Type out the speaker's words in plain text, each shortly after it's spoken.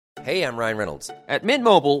Hey, I'm Ryan Reynolds. At Mint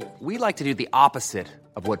Mobile, we like to do the opposite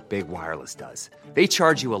of what Big Wireless does. They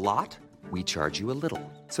charge you a lot, we charge you a little.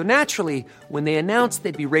 So naturally, when they announced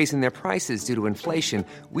they'd be raising their prices due to inflation,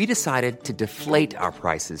 we decided to deflate our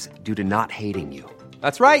prices due to not hating you.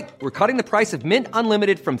 That's right. We're cutting the price of Mint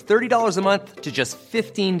Unlimited from $30 a month to just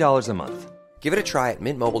 $15 a month. Give it a try at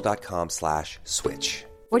mintmobile.com/switch.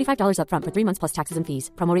 $45 up front for 3 months plus taxes and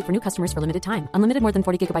fees. Promo rate for new customers for limited time. Unlimited more than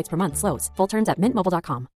 40 gigabytes per month. Slows full terms at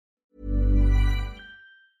mintmobile.com.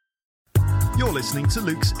 You're listening to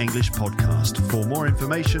Luke's English Podcast. For more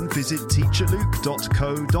information, visit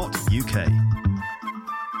teacherluke.co.uk.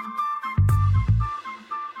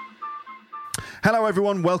 Hello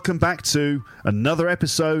everyone, welcome back to another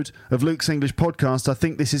episode of Luke's English Podcast. I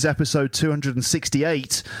think this is episode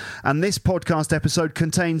 268, and this podcast episode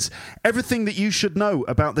contains everything that you should know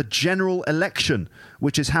about the general election,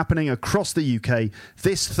 which is happening across the UK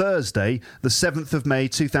this Thursday, the 7th of May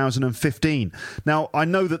 2015. Now, I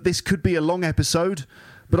know that this could be a long episode,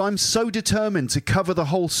 but I'm so determined to cover the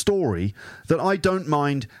whole story that I don't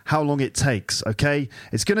mind how long it takes, okay?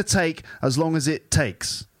 It's going to take as long as it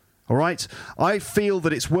takes. All right, I feel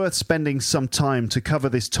that it's worth spending some time to cover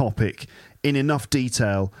this topic in enough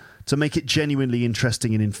detail to make it genuinely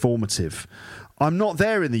interesting and informative. I'm not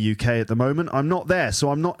there in the UK at the moment. I'm not there, so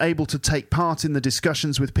I'm not able to take part in the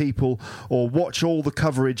discussions with people or watch all the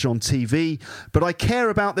coverage on TV, but I care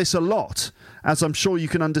about this a lot, as I'm sure you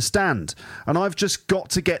can understand, and I've just got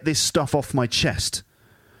to get this stuff off my chest.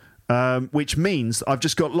 Which means I've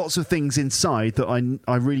just got lots of things inside that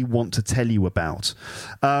I really want to tell you about.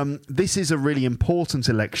 This is a really important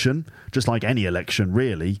election, just like any election,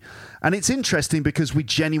 really. And it's interesting because we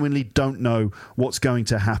genuinely don't know what's going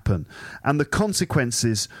to happen. And the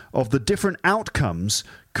consequences of the different outcomes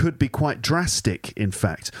could be quite drastic, in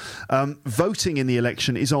fact. Voting in the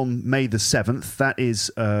election is on May the 7th. That is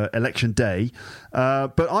election day.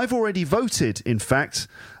 But I've already voted, in fact.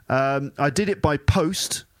 I did it by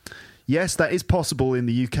post. Yes, that is possible in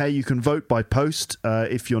the UK. You can vote by post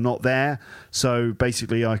if you're not there. So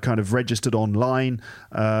basically, I kind of registered online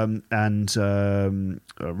and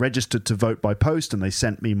registered to vote by post, and they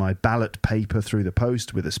sent me my ballot paper through the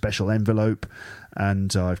post with a special envelope.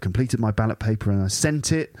 And I've completed my ballot paper and I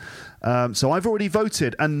sent it. So I've already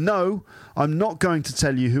voted. And no, I'm not going to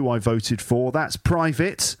tell you who I voted for. That's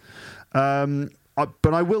private. But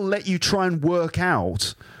I will let you try and work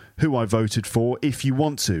out who I voted for if you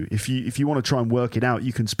want to. If you want to try and work it out,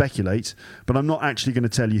 you can speculate, but I'm not actually going to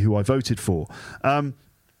tell you who I voted for.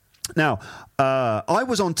 Now, I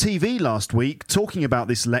was on TV last week talking about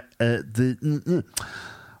this. That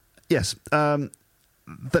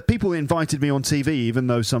people invited me on TV, even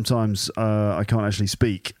though sometimes I can't actually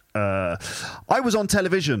speak. I was on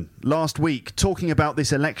television last week talking about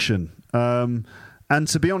this election, and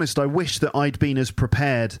to be honest, I wish that I'd been as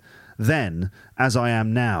prepared then as I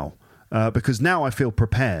am now, because now I feel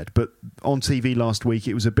prepared, but on TV last week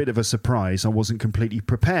it was a bit of a surprise. I wasn't completely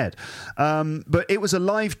prepared, but it was a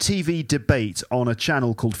live TV debate on a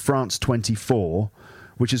channel called France 24,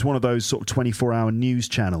 which is one of those sort of 24-hour news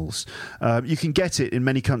channels. You can get it in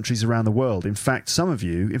many countries around the world. In fact, I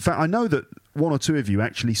know that one or two of you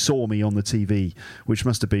actually saw me on the TV, which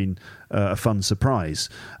must have been a fun surprise.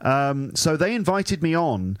 So they invited me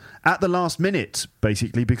on at the last minute,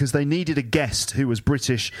 basically, because they needed a guest who was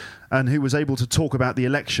British and who was able to talk about the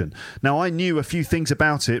election. Now, I knew a few things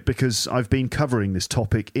about it because I've been covering this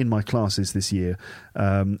topic in my classes this year,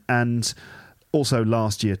 and also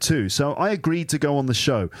last year too. So I agreed to go on the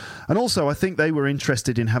show. And also I think they were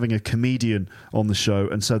interested in having a comedian on the show,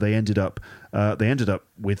 and so they ended up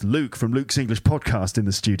with Luke from Luke's English Podcast in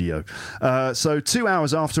the studio. So 2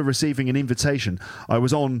 hours after receiving an invitation, I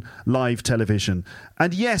was on live television.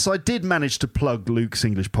 And yes, I did manage to plug Luke's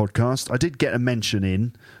English Podcast. I did get a mention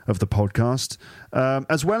in of the podcast,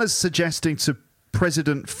 as well as suggesting to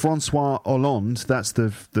President Francois Hollande, that's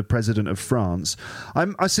the president of France,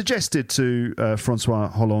 I suggested to Francois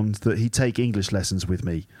Hollande that he take English lessons with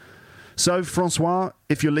me. So, Francois,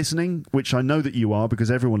 if you're listening, which I know that you are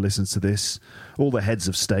because everyone listens to this, all the heads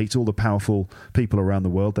of state, all the powerful people around the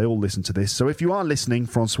world, they all listen to this. So if you are listening,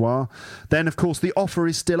 Francois, then, of course, the offer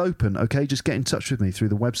is still open, okay? Just get in touch with me through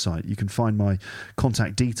the website. You can find my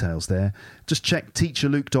contact details there. Just check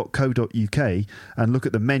teacherluke.co.uk and look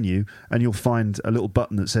at the menu, and you'll find a little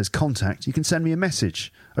button that says contact. You can send me a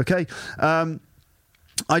message, okay? I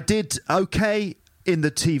did okay in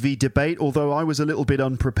the TV debate, although I was a little bit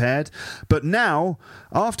unprepared. But now,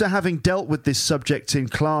 after having dealt with this subject in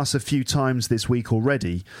class a few times this week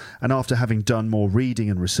already, and after having done more reading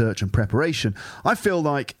and research and preparation, I feel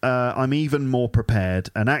like I'm even more prepared,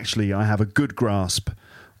 and actually I have a good grasp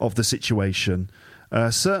of the situation.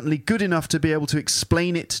 Certainly good enough to be able to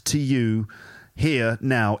explain it to you here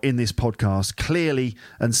now in this podcast clearly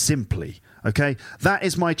and simply. Okay, that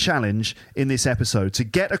is my challenge in this episode, to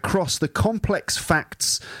get across the complex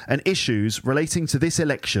facts and issues relating to this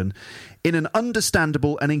election in an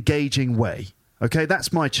understandable and engaging way. Okay,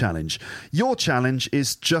 that's my challenge. Your challenge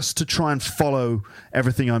is just to try and follow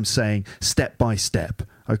everything I'm saying step by step.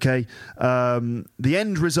 Okay, the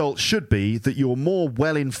end result should be that you're more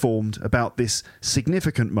well-informed about this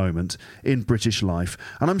significant moment in British life,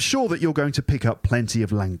 and I'm sure that you're going to pick up plenty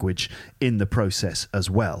of language in the process as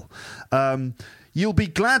well. You'll be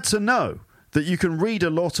glad to know that you can read a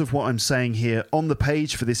lot of what I'm saying here on the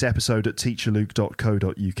page for this episode at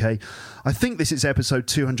teacherluke.co.uk. I think this is episode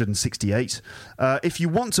 268. If you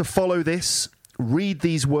want to follow this, read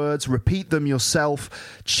these words, repeat them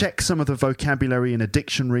yourself, check some of the vocabulary in a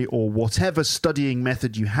dictionary or whatever studying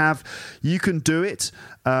method you have, you can do it.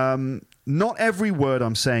 Not every word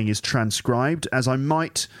I'm saying is transcribed, as I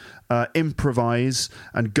might improvise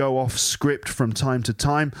and go off script from time to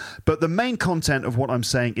time, but the main content of what I'm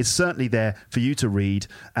saying is certainly there for you to read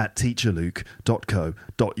at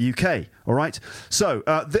teacherluke.co.uk. All right? So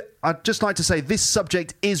I'd just like to say this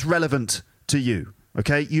subject is relevant to you.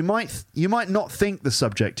 Okay, you might not think the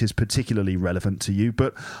subject is particularly relevant to you,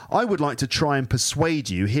 but I would like to try and persuade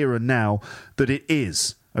you here and now that it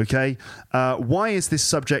is. Okay, why is this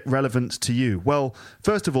subject relevant to you? Well,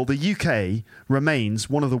 first of all, the UK remains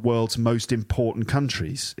one of the world's most important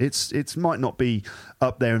countries. It might not be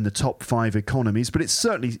up there in the top 5 economies, but it's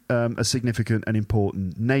certainly a significant and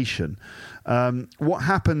important nation. What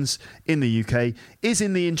happens in the UK is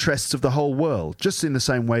in the interests of the whole world, just in the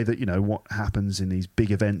same way that, you know, what happens in these big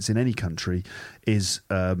events in any country is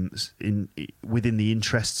within the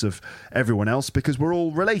interests of everyone else, because we're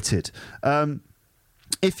all related.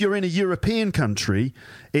 If you're in a European country,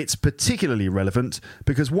 it's particularly relevant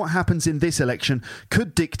because what happens in this election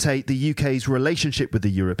could dictate the UK's relationship with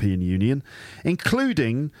the European Union,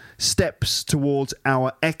 including steps towards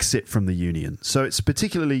our exit from the Union. So it's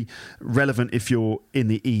particularly relevant if you're in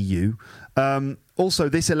the EU. Also,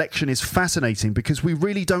 this election is fascinating because we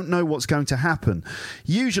really don't know what's going to happen.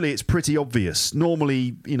 Usually it's pretty obvious.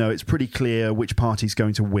 Normally, you know, it's pretty clear which party's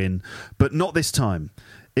going to win, but not this time.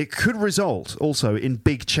 It could result also in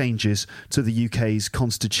big changes to the UK's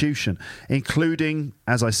constitution, including,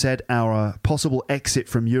 as I said, our possible exit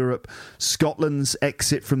from Europe, Scotland's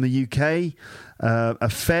exit from the UK, a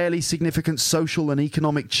fairly significant social and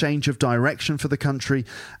economic change of direction for the country,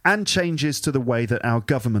 and changes to the way that our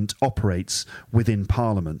government operates within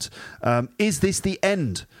Parliament. Is this the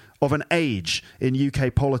end of an age in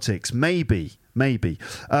UK politics? Maybe.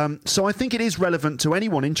 So I think it is relevant to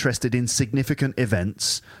anyone interested in significant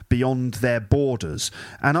events beyond their borders.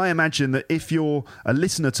 And I imagine that if you're a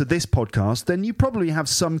listener to this podcast, then you probably have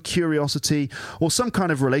some curiosity or some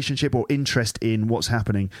kind of relationship or interest in what's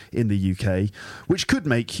happening in the UK, which could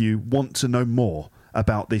make you want to know more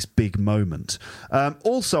about this big moment.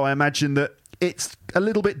 Also, I imagine that it's a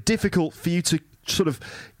little bit difficult for you to sort of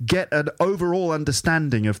get an overall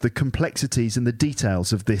understanding of the complexities and the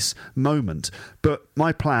details of this moment. But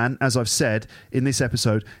my plan, as I've said in this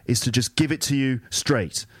episode, is to just give it to you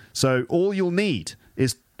straight. So all you'll need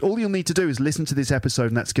to do is listen to this episode,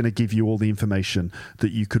 and that's going to give you all the information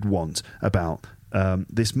that you could want about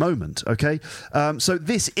this moment, okay? So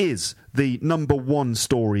this is the number one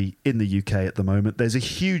story in the UK at the moment. There's a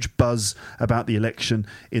huge buzz about the election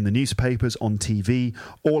in the newspapers, on TV,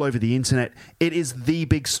 all over the internet. It is the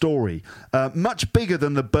big story. Much bigger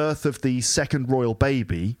than the birth of the second royal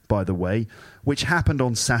baby, by the way, which happened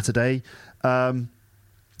on Saturday. And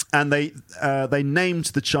they named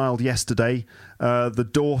the child yesterday. The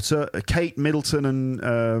daughter, Kate Middleton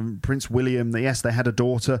and Prince William, yes, they had a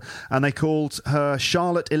daughter, and they called her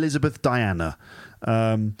Charlotte Elizabeth Diana.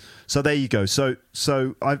 So there you go. So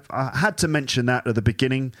I had to mention that at the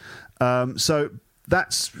beginning. So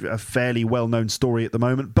that's a fairly well-known story at the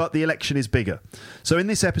moment, but the election is bigger. So in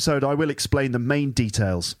this episode, I will explain the main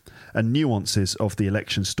details and nuances of the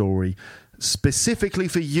election story, specifically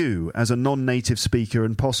for you as a non-native speaker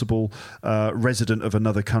and possible resident of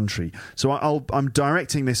another country. So I'm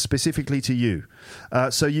directing this specifically to you,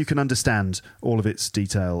 so you can understand all of its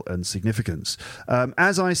detail and significance.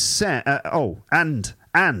 As I said, and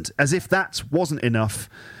as if that wasn't enough,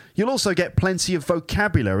 you'll also get plenty of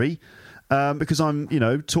vocabulary, because I'm,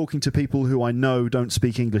 talking to people who I know don't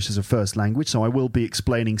speak English as a first language, so I will be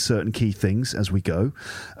explaining certain key things as we go.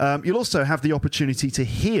 You'll also have the opportunity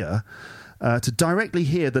to directly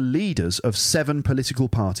hear the leaders of 7 political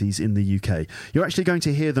parties in the UK. You're actually going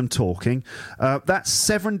to hear them talking. That's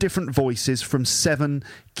 7 different voices from 7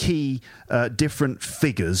 key different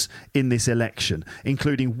figures in this election,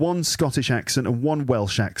 including one Scottish accent and one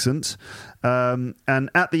Welsh accent. And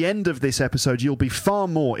at the end of this episode, you'll be far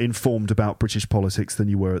more informed about British politics than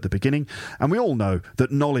you were at the beginning. And we all know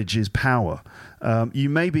that knowledge is power. You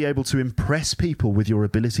may be able to impress people with your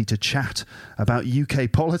ability to chat about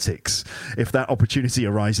UK politics if that opportunity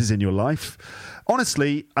arises in your life.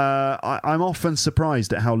 Honestly, I'm often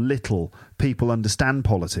surprised at how little people understand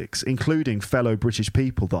politics, including fellow British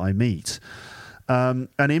people that I meet. And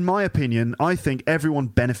in my opinion, I think everyone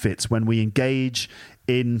benefits when we engage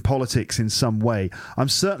in politics in some way. I'm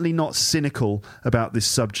certainly not cynical about this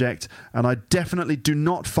subject, and I definitely do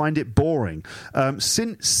not find it boring.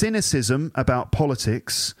 Cynicism about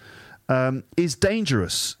politics is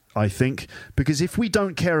dangerous, I think, because if we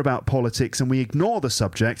don't care about politics and we ignore the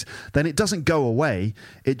subject, then it doesn't go away.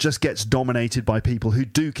 It just gets dominated by people who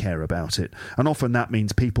do care about it. And often that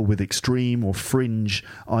means people with extreme or fringe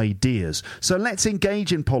ideas. So let's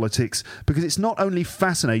engage in politics, because it's not only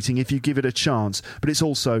fascinating if you give it a chance, but it's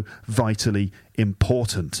also vitally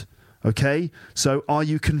important. Okay, so are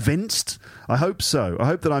you convinced? I hope so. I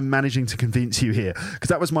hope that I'm managing to convince you here, because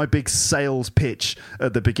that was my big sales pitch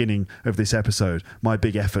at the beginning of this episode, my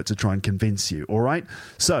big effort to try and convince you. All right,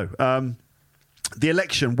 so the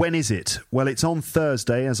election, when is it? Well, it's on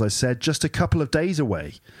Thursday, as I said, just a couple of days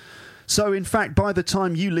away. So, in fact, by the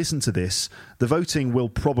time you listen to this, the voting will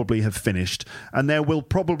probably have finished, and there will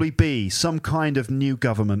probably be some kind of new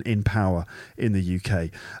government in power in the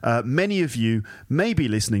UK. Many of you may be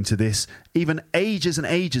listening to this even ages and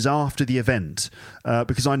ages after the event,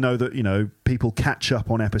 because I know that, people catch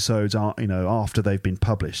up on episodes, after they've been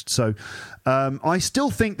published. So I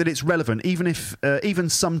still think that it's relevant, even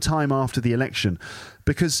some time after the election,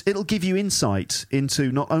 because it'll give you insight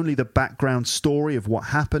into not only the background story of what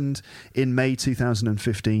happened in May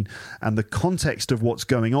 2015 and the context of what's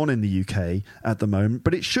going on in the UK at the moment,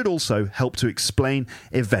 but it should also help to explain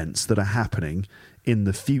events that are happening in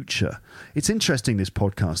the future. It's interesting, this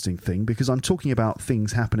podcasting thing, because I'm talking about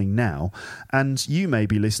things happening now, and you may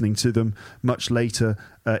be listening to them much later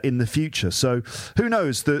in the future. So who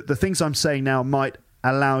knows, the things I'm saying now might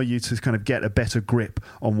allow you to kind of get a better grip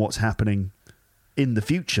on what's happening in the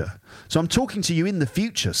future. So I'm talking to you in the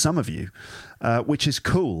future, some of you, which is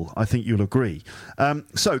cool. I think you'll agree.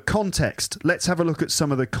 So context. Let's have a look at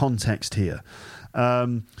some of the context here.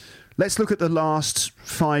 Let's look at the last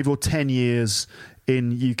 5 or 10 years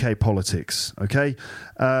in UK politics. Okay,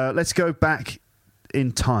 let's go back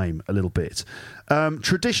in time a little bit.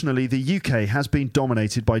 Traditionally, the UK has been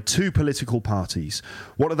dominated by two political parties.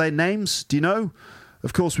 What are their names? Do you know?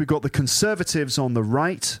 Of course, we've got the Conservatives on the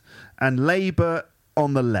right and Labour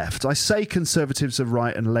on the left. I say Conservatives are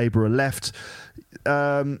right and Labour are left.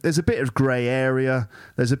 There's a bit of grey area.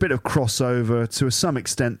 There's a bit of crossover. To some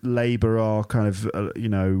extent, Labour are kind of,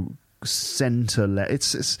 centre.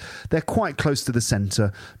 They're quite close to the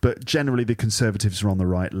centre, but generally the Conservatives are on the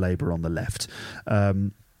right, Labour on the left.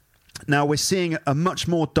 Now, we're seeing a much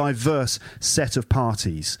more diverse set of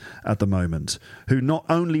parties at the moment, who not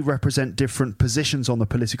only represent different positions on the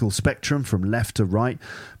political spectrum from left to right,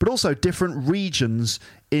 but also different regions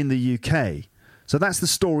in the UK. So that's the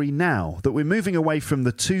story now, that we're moving away from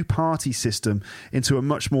the two-party system into a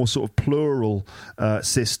much more sort of plural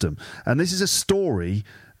system. And this is a story...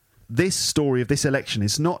 This story of this election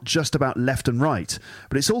is not just about left and right,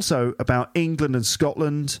 but it's also about England and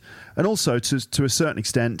Scotland, and also to a certain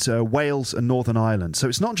extent Wales and Northern Ireland. So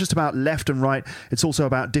it's not just about left and right, it's also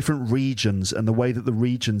about different regions and the way that the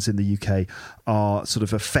regions in the UK are sort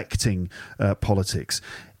of affecting politics.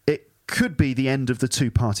 It could be the end of the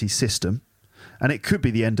two-party system, and it could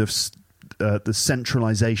be the end of the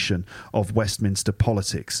centralisation of Westminster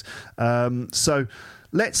politics. So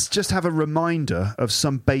let's just have a reminder of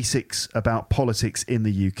some basics about politics in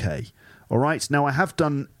the UK. All right. Now, I have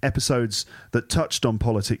done episodes that touched on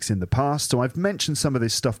politics in the past, so I've mentioned some of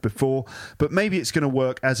this stuff before, but maybe it's going to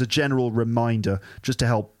work as a general reminder just to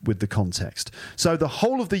help with the context. So the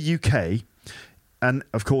whole of the UK, and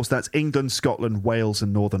of course that's England, Scotland, Wales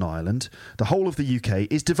and Northern Ireland, the whole of the UK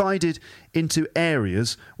is divided into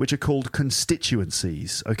areas which are called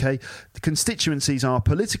constituencies, okay? The constituencies are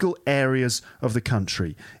political areas of the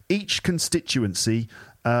country. Each constituency,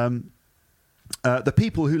 the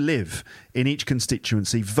people who live in each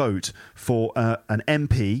constituency vote for an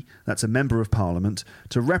MP, that's a Member of Parliament,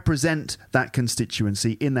 to represent that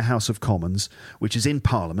constituency in the House of Commons, which is in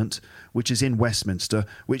Parliament, which is in Westminster,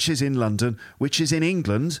 which is in London, which is in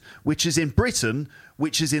England, which is in Britain,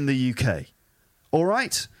 which is in the UK. All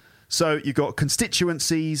right? So you've got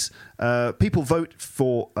constituencies. People vote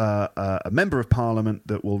for a member of Parliament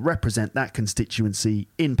that will represent that constituency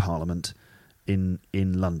in Parliament in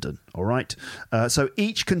London. All right. So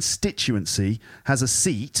each constituency has a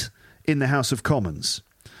seat in the House of Commons,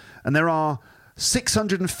 and there are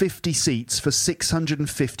 650 seats for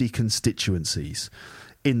 650 constituencies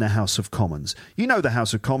in the House of Commons. You know the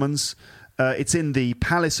House of Commons. It's in the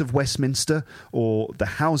Palace of Westminster, or the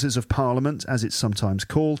Houses of Parliament, as it's sometimes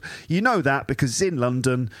called. You know that because it's in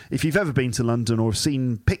London. If you've ever been to London or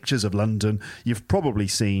seen pictures of London, you've probably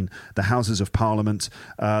seen the Houses of Parliament.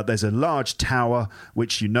 There's a large tower,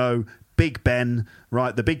 which you know, Big Ben,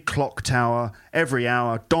 right? The big clock tower, every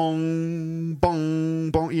hour, dong,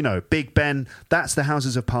 bong, bong, you know, Big Ben. That's the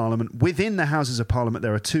Houses of Parliament. Within the Houses of Parliament,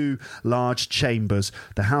 there are two large chambers.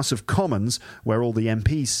 The House of Commons, where all the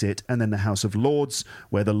MPs sit, and then the House of Lords,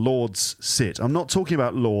 where the Lords sit. I'm not talking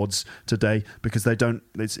about Lords today because they're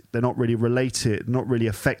not really related, not really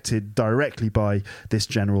affected directly by this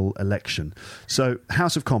general election. So,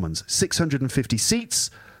 House of Commons, 650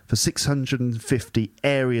 seats for 650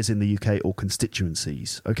 areas in the UK or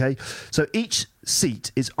constituencies, okay? So each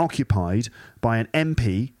seat is occupied by an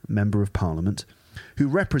MP, Member of Parliament, who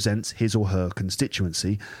represents his or her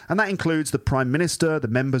constituency, and that includes the Prime Minister, the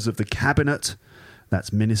members of the Cabinet,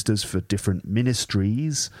 that's ministers for different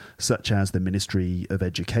ministries, such as the Ministry of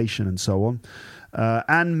Education and so on,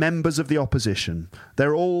 and members of the opposition. They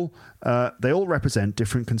all represent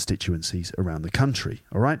different constituencies around the country,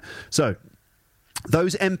 all right? So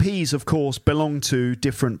those MPs, of course, belong to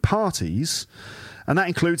different parties, and that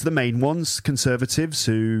includes the main ones, Conservatives,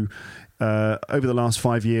 who over the last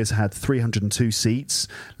 5 years had 302 seats,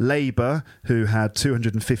 Labour, who had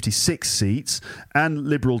 256 seats, and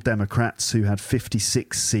Liberal Democrats, who had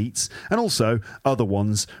 56 seats, and also other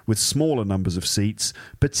ones with smaller numbers of seats,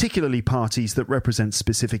 particularly parties that represent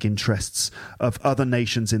specific interests of other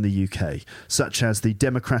nations in the UK, such as the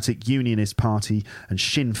Democratic Unionist Party and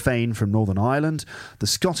Sinn Féin from Northern Ireland, the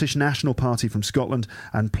Scottish National Party from Scotland,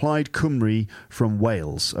 and Plaid Cymru from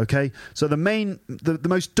Wales. Okay, so the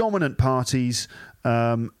most dominant parties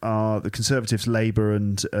are the Conservatives, Labour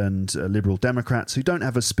and Liberal Democrats, who don't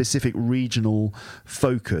have a specific regional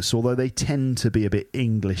focus, although they tend to be a bit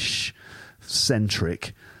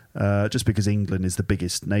English-centric, just because England is the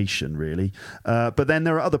biggest nation, really. But then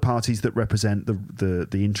there are other parties that represent the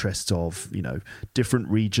interests of, you know, different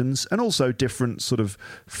regions and also different sort of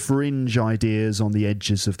fringe ideas on the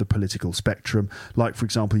edges of the political spectrum. Like, for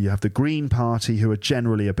example, you have the Green Party, who are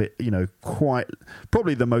generally a bit, you know, quite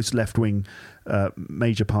probably the most left-wing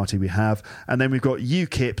major party we have, and then we've got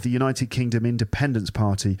UKIP, the United Kingdom Independence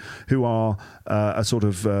Party, who are a sort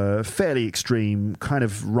of fairly extreme, kind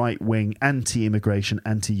of right-wing, anti-immigration,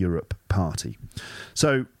 anti-Europe party.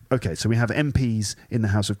 So, okay, so we have MPs in the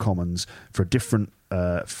House of Commons for different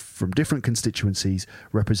from different constituencies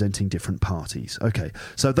representing different parties. Okay,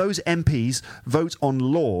 so those MPs vote on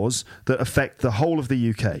laws that affect the whole of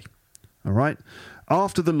the UK. All right,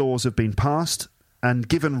 after the laws have been passed and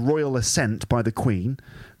given royal assent by the Queen,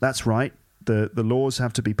 that's right, the laws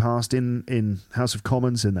have to be passed in House of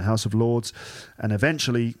Commons, in the House of Lords, and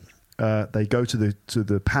eventually they go to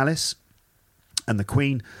the palace, and the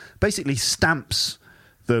Queen basically stamps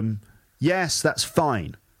them, yes, that's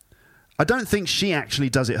fine. I don't think she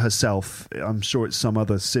actually does it herself. I'm sure it's some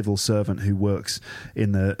other civil servant who works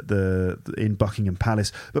in in Buckingham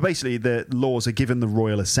Palace. But basically, the laws are given the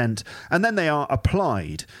royal assent, and then they are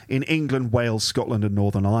applied in England, Wales, Scotland, and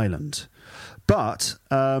Northern Ireland. But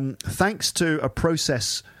thanks to a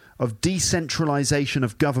process of decentralisation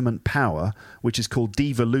of government power, which is called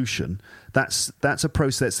devolution, that's a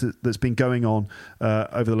process that's been going on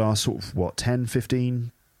over the last sort of, 10,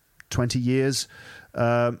 15, 20 years,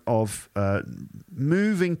 of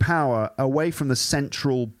moving power away from the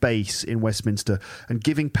central base in Westminster and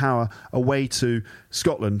giving power away to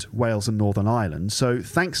Scotland, Wales and Northern Ireland. So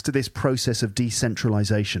thanks to this process of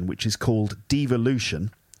decentralisation, which is called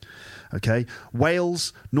devolution, okay,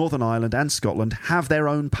 Wales, Northern Ireland and Scotland have their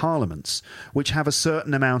own parliaments, which have a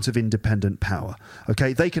certain amount of independent power.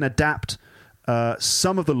 Okay, they can adapt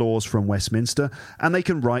some of the laws from Westminster, and they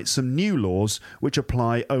can write some new laws which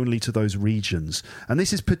apply only to those regions. And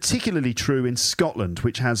this is particularly true in Scotland,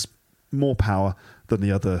 which has more power than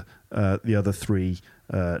the other three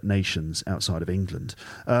nations outside of England.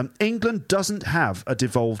 England doesn't have a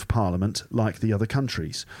devolved parliament like the other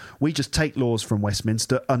countries. We just take laws from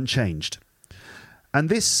Westminster unchanged. And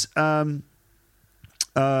this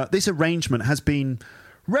arrangement has been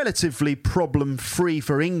relatively problem-free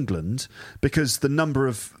for England because the number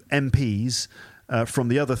of MPs from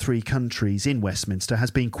the other three countries in Westminster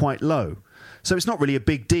has been quite low. So it's not really a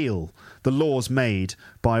big deal. The laws made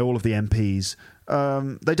by all of the MPs,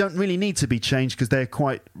 they don't really need to be changed because they're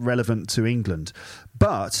quite relevant to England.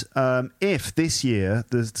 But if this year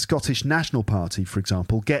the Scottish National Party, for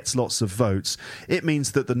example, gets lots of votes, it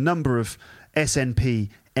means that the number of SNP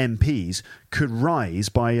MPs could rise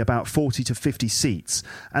by about 40 to 50 seats.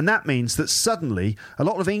 And that means that suddenly a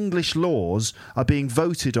lot of English laws are being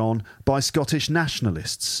voted on by Scottish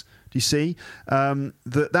nationalists. Do you see?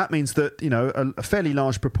 That means that, you know, a fairly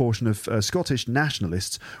large proportion of Scottish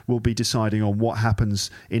nationalists will be deciding on what happens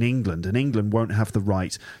in England, and England won't have the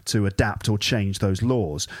right to adapt or change those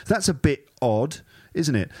laws. That's a bit odd,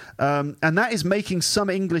 isn't it? And that is making some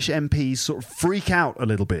English MPs sort of freak out a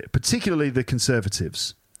little bit, particularly the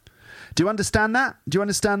Conservatives. Do you understand that? Do you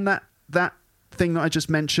understand that thing that I just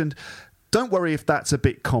mentioned? Don't worry if that's a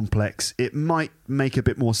bit complex. It might make a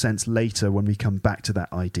bit more sense later when we come back to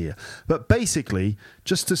that idea. But basically,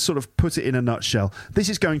 just to sort of put it in a nutshell, this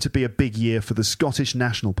is going to be a big year for the Scottish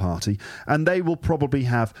National Party, and they will probably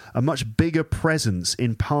have a much bigger presence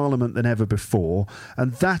in Parliament than ever before,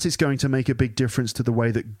 and that is going to make a big difference to the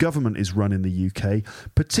way that government is run in the UK,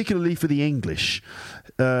 particularly for the English.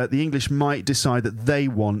 The English might decide that they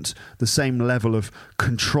want the same level of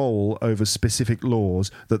control over specific laws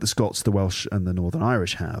that the Scots, the Welsh and the Northern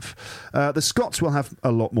Irish have. The Scots will have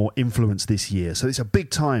a lot more influence this year, so it's a big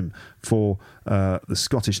time for the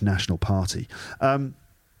Scottish National Party.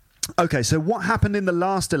 Okay, so what happened in the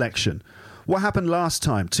last election? What happened last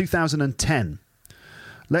time, 2010?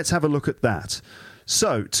 Let's have a look at that.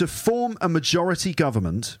 So, to form a majority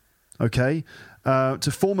government, okay,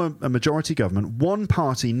 to form a majority government, one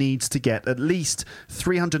party needs to get at least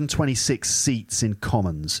 326 seats in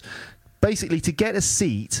Commons. Basically, to get a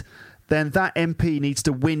seat, then that MP needs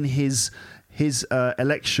to win his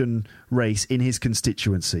election race in his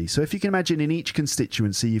constituency. So if you can imagine, in each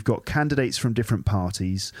constituency, you've got candidates from different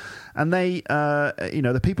parties, and they,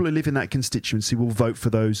 the people who live in that constituency will vote for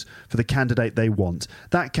the candidate they want.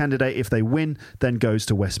 That candidate, if they win, then goes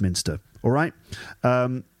to Westminster. All right?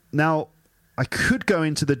 Now, I could go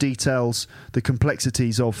into the details, the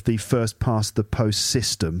complexities of the first past the post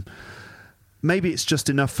system. Maybe it's just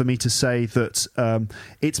enough for me to say that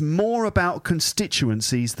it's more about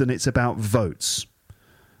constituencies than it's about votes.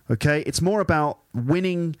 Okay? It's more about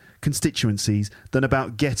winning constituencies than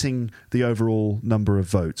about getting the overall number of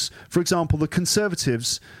votes. For example, the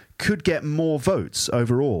Conservatives could get more votes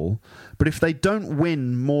overall, but if they don't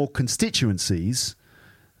win more constituencies,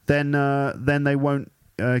 then they won't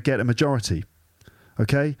get a majority.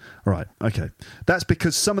 Okay? All right. Okay. That's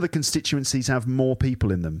because some of the constituencies have more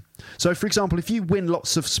people in them. So, for example, if you win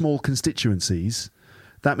lots of small constituencies,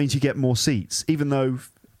 that means you get more seats, even though,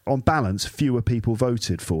 on balance, fewer people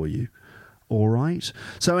voted for you. All right?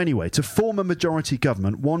 So anyway, to form a majority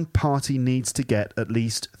government, one party needs to get at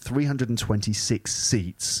least 326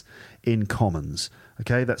 seats in Commons.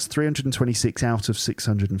 Okay, that's 326 out of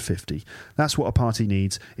 650. That's what a party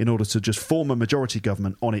needs in order to just form a majority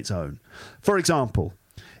government on its own. For example,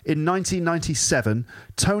 in 1997,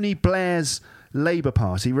 Tony Blair's Labour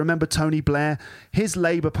Party, remember Tony Blair? His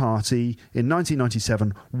Labour Party in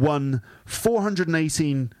 1997 won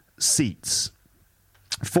 418 seats.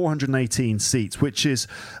 418 seats, which is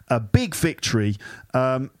a big victory,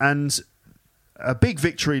 and a big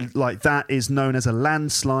victory like that is known as a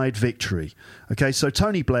landslide victory. Okay, so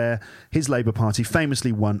Tony Blair, his Labour Party,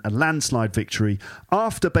 famously won a landslide victory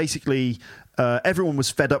after basically everyone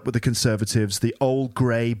was fed up with the Conservatives, the old,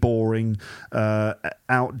 grey, boring,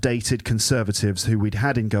 outdated Conservatives who we'd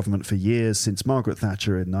had in government for years since Margaret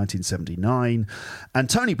Thatcher in 1979. And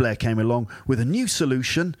Tony Blair came along with a new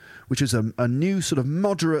solution, which is a new sort of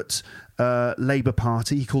moderate Labour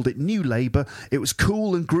Party. He called it New Labour. It was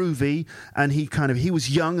cool and groovy, and he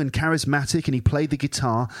was young and charismatic, and he played the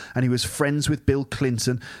guitar, and he was friends with Bill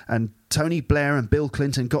Clinton. And Tony Blair and Bill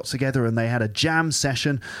Clinton got together and they had a jam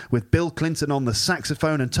session with Bill Clinton on the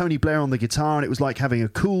saxophone and Tony Blair on the guitar, and it was like having a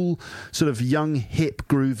cool, sort of young, hip,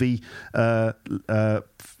 groovy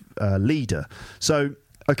leader. So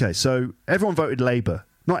everyone voted Labour.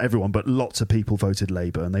 Not everyone, but lots of people voted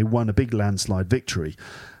Labour, and they won a big landslide victory.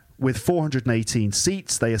 With 418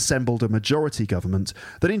 seats, they assembled a majority government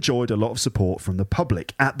that enjoyed a lot of support from the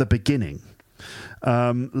public at the beginning.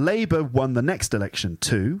 Labour won the next election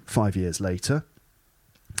too, 5 years later.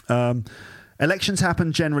 Elections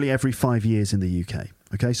happen generally every 5 years in the UK.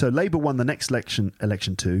 Okay, so Labour won the next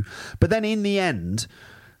election too, but then in the end,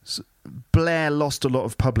 Blair lost a lot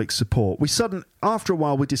of public support. After a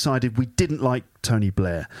while, we decided we didn't like Tony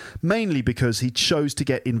Blair, mainly because he chose to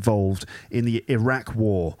get involved in the Iraq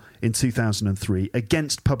War in 2003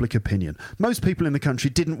 against public opinion. Most people in the country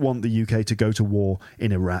didn't want the UK to go to war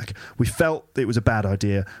in Iraq. We felt it was a bad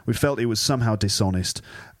idea. We felt it was somehow dishonest.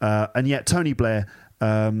 And yet Tony Blair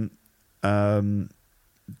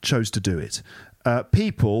chose to do it.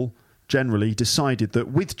 People generally decided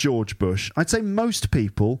that with George Bush, I'd say most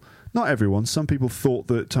people, not everyone, some people thought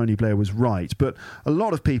that Tony Blair was right, but a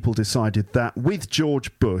lot of people decided that with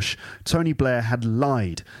George Bush, Tony Blair had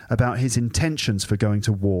lied about his intentions for going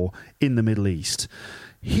to war in the Middle East.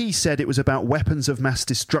 He said it was about weapons of mass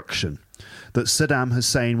destruction, that Saddam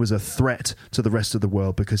Hussein was a threat to the rest of the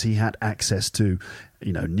world because he had access to,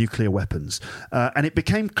 nuclear weapons. And it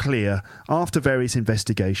became clear, after various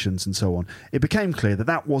investigations and so on, it became clear that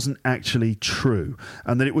that wasn't actually true,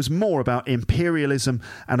 and that it was more about imperialism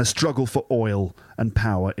and a struggle for oil and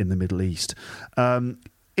power in the Middle East. In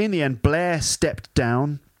the end, Blair stepped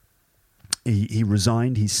down. He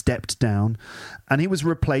resigned, he stepped down, and he was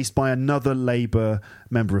replaced by another Labour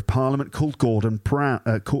member of Parliament called Gordon Brown.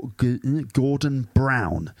 Gordon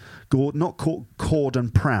Brown.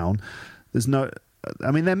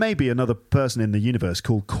 There may be another person in the universe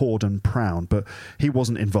called Gordon Brown, but he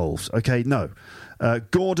wasn't involved. Okay, no.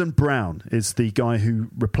 Gordon Brown is the guy who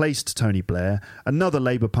replaced Tony Blair, another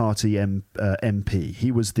Labour Party MP.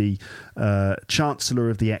 He was the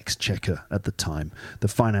Chancellor of the Exchequer at the time, the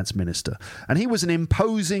Finance Minister. And he was an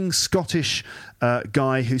imposing Scottish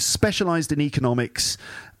guy who specialised in economics,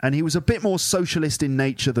 and he was a bit more socialist in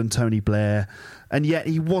nature than Tony Blair, and yet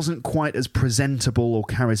he wasn't quite as presentable or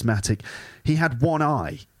charismatic. He had one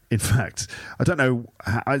eye, in fact. I don't know,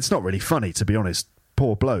 it's not really funny, to be honest.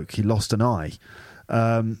 Poor bloke, he lost an eye.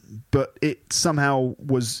 But it somehow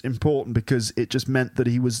was important because it just meant that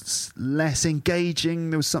he was less engaging.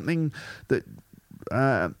 There was something that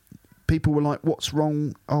people were like, "What's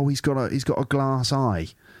wrong? Oh, he's got a glass eye,"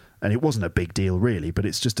 and it wasn't a big deal really, but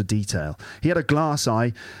it's just a detail. He had a glass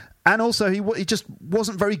eye. And also, he just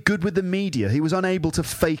wasn't very good with the media. He was unable to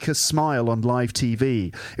fake a smile on live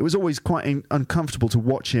TV. It was always quite uncomfortable to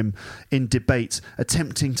watch him in debates,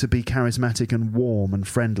 attempting to be charismatic and warm and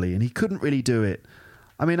friendly, and he couldn't really do it.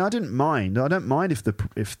 I mean, I don't mind if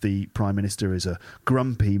the Prime Minister is a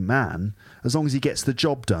grumpy man, as long as he gets the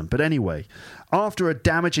job done. But anyway, after a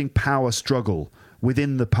damaging power struggle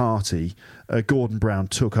within the party, Gordon Brown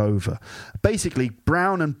took over. Basically,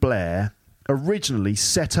 Brown and Blair originally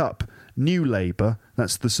set up New Labour.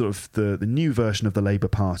 That's the sort of the new version of the Labour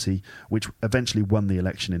Party, which eventually won the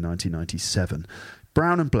election in 1997.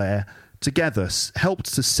 Brown and Blair together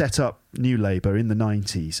helped to set up New Labour in the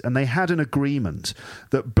 90s, and they had an agreement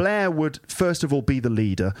that Blair would first of all be the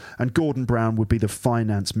leader and Gordon Brown would be the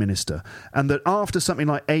finance minister, and that after something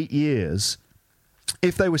like 8 years,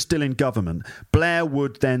 if they were still in government, Blair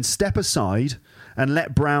would then step aside and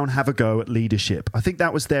let Brown have a go at leadership. I think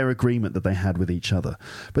that was their agreement that they had with each other.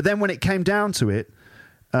 But then when it came down to it,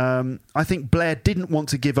 I think Blair didn't want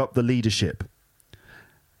to give up the leadership.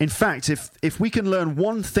 In fact, if we can learn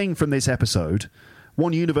one thing from this episode,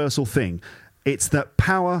 one universal thing, it's that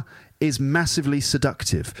power is massively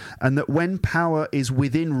seductive, and that when power is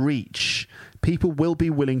within reach, people will be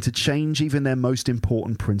willing to change even their most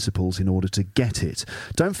important principles in order to get it.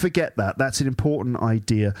 Don't forget that. That's an important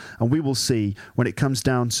idea, and we will see when it comes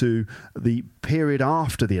down to the period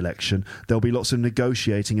after the election, there'll be lots of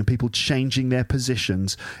negotiating and people changing their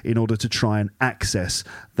positions in order to try and access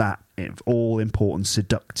that all-important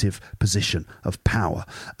seductive position of power.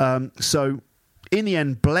 So in the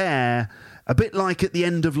end, Blair, a bit like at the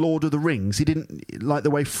end of Lord of the Rings, he didn't like the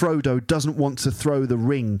way Frodo doesn't want to throw the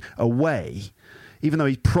ring away. Even though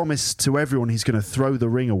he promised to everyone he's going to throw the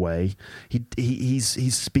ring away,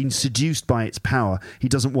 he's been seduced by its power. He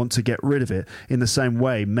doesn't want to get rid of it. In the same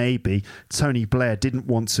way, maybe Tony Blair didn't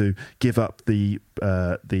want to give up the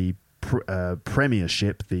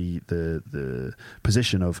premiership, the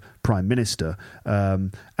position of Prime Minister,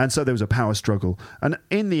 and so there was a power struggle. And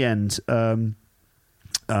in the end,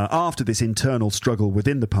 after this internal struggle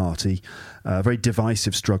within the party, a very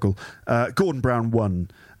divisive struggle, Gordon Brown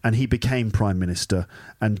won and he became Prime Minister,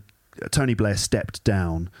 and Tony Blair stepped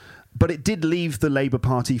down. But it did leave the Labour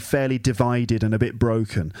Party fairly divided and a bit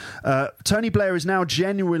broken. Tony Blair is now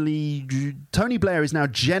generally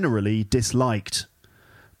disliked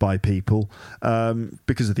by people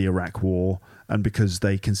because of the Iraq War and because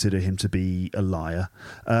they consider him to be a liar.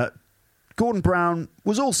 Gordon Brown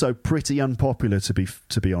was also pretty unpopular, to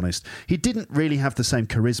be honest. He didn't really have the same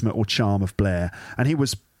charisma or charm of Blair, and he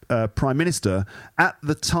was Prime Minister at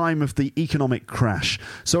the time of the economic crash.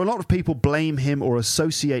 So a lot of people blame him or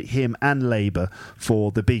associate him and Labour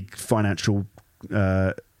for the big financial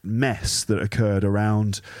mess that occurred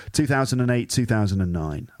around 2008,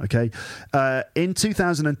 2009. Okay, in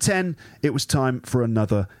 2010, it was time for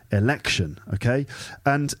another election. Okay,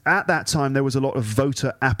 and at that time there was a lot of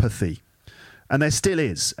voter apathy. And there still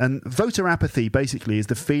is. And voter apathy basically is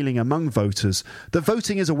the feeling among voters that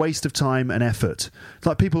voting is a waste of time and effort. It's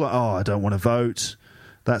like people are, I don't want to vote.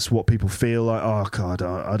 That's what people feel like. Oh, God,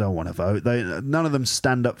 I don't want to vote. None of them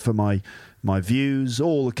stand up for my views.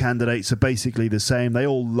 All the candidates are basically the same. They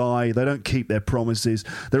all lie. They don't keep their promises.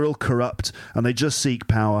 They're all corrupt and they just seek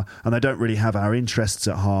power and they don't really have our interests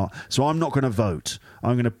at heart. So I'm not going to vote.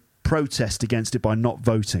 I'm going to protest against it by not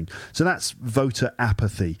voting. So that's voter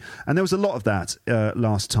apathy. And there was a lot of that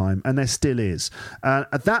last time, and there still is.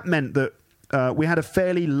 That meant that we had a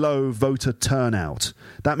fairly low voter turnout.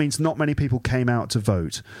 That means not many people came out to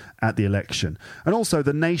vote at the election. And also,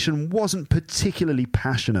 the nation wasn't particularly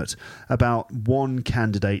passionate about one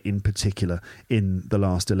candidate in particular in the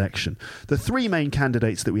last election. The three main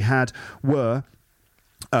candidates that we had were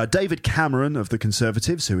David Cameron of the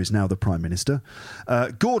Conservatives, who is now the Prime Minister,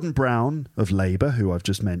 Gordon Brown of Labour, who I've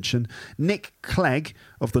just mentioned, Nick Clegg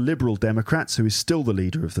of the Liberal Democrats, who is still the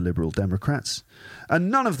leader of the Liberal Democrats.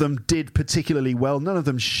 And none of them did particularly well. None of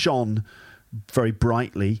them shone very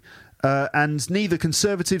brightly. And neither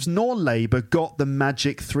Conservatives nor Labour got the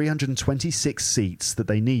magic 326 seats that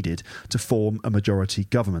they needed to form a majority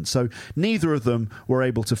government. So neither of them were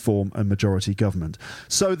able to form a majority government.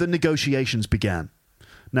 So the negotiations began.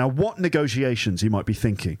 Now, what negotiations, you might be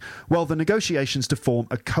thinking? Well, the negotiations to form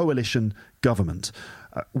a coalition government.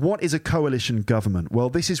 What is a coalition government? Well,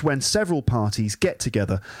 this is when several parties get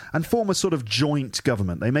together and form a sort of joint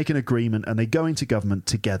government. They make an agreement and they go into government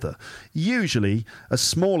together. Usually, a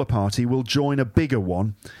smaller party will join a bigger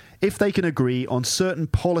one if they can agree on certain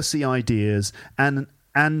policy ideas and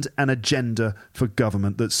an agenda for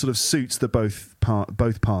government that sort of suits the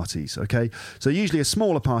both parties, okay? So usually a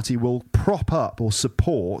smaller party will prop up or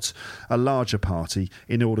support a larger party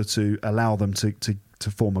in order to allow them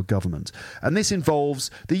to form a government. And this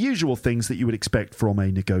involves the usual things that you would expect from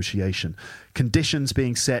a negotiation. Conditions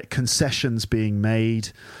being set, concessions being made,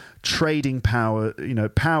 trading power,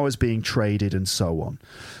 powers being traded and so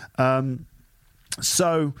on.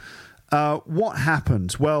 What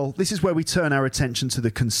happened? Well, this is where we turn our attention to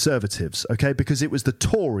the Conservatives, okay? Because it was the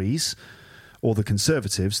Tories, or the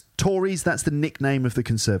Conservatives. Tories, that's the nickname of the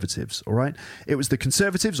Conservatives, all right? It was the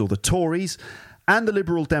Conservatives, or the Tories, and the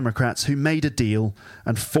Liberal Democrats who made a deal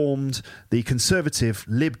and formed the Conservative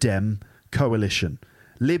Lib Dem coalition.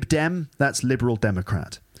 Lib Dem, that's Liberal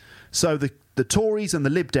Democrat. So the Tories and the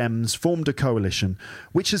Lib Dems formed a coalition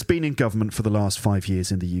which has been in government for the last 5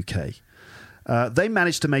 years in the UK. They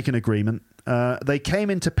managed to make an agreement. They came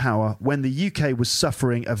into power when the UK was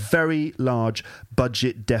suffering a very large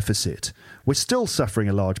budget deficit. We're still suffering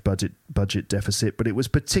a large budget deficit, but it was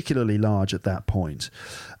particularly large at that point.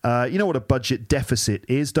 You know what a budget deficit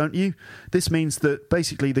is, don't you? This means that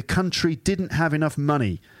basically the country didn't have enough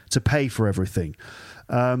money to pay for everything.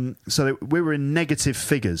 So we were in negative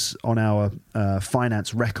figures on our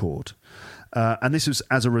finance record. And this was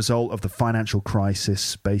as a result of the financial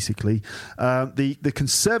crisis, basically. The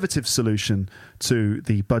Conservative solution to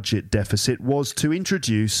the budget deficit was to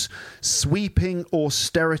introduce sweeping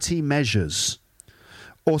austerity measures.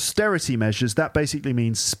 Austerity measures, that basically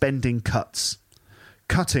means spending cuts.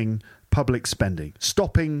 Cutting public spending.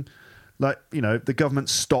 Stopping, the government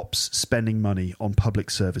stops spending money on public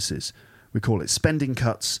services. We call it spending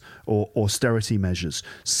cuts or austerity measures.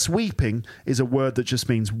 Sweeping is a word that just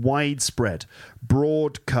means widespread,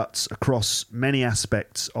 broad cuts across many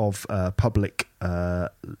aspects of public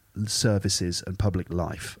services and public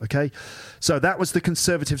life. Okay, so that was the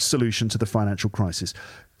Conservative solution to the financial crisis.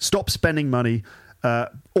 Stop spending money,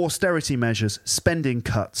 austerity measures, spending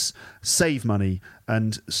cuts, save money,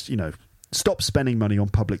 and stop spending money on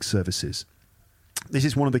public services. This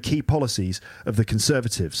is one of the key policies of the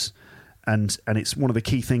Conservatives. And it's one of the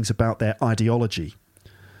key things about their ideology.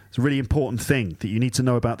 It's a really important thing that you need to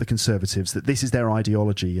know about the Conservatives, that this is their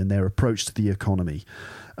ideology and their approach to the economy.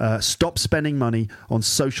 Stop spending money on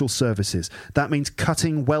social services. That means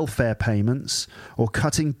cutting welfare payments or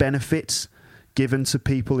cutting benefits given to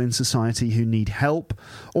people in society who need help,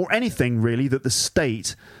 or anything really that the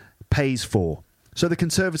state pays for. So the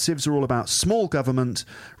Conservatives are all about small government,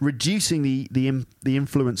 reducing the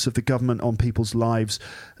influence of the government on people's lives,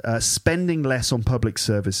 spending less on public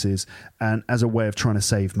services, and as a way of trying to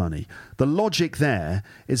save money. The logic there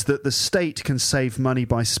is that the state can save money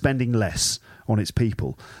by spending less on its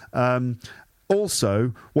people.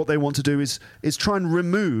 Also, what they want to do is try and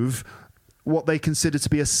remove what they consider to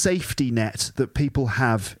be a safety net that people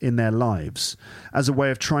have in their lives, as a way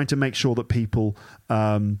of trying to make sure that people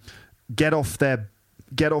get off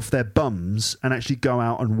their bums and actually go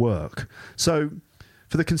out and work. So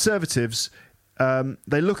for the Conservatives,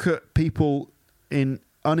 they look at people in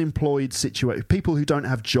unemployed situations, people who don't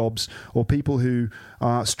have jobs or people who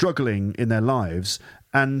are struggling in their lives.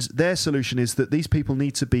 And their solution is that these people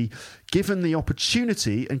need to be given the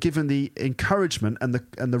opportunity and given the encouragement and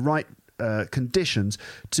the right conditions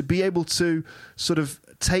to be able to sort of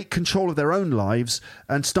take control of their own lives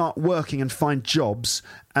and start working and find jobs,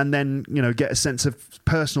 and then, you know, get a sense of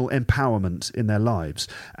personal empowerment in their lives.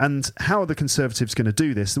 And how are the Conservatives going to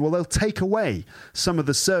do this? Well, they'll take away some of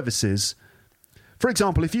the services. For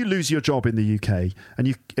example, if you lose your job in the UK and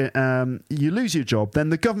you lose your job,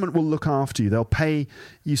 then the government will look after you. They'll pay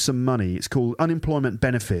you some money. It's called unemployment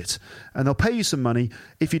benefit. And they'll pay you some money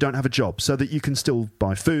if you don't have a job, so that you can still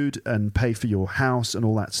buy food and pay for your house and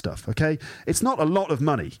all that stuff, okay? It's not a lot of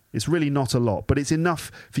money. It's really not a lot, but it's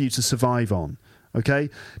enough for you to survive on,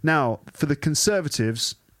 okay? Now, for the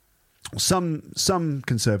Conservatives, some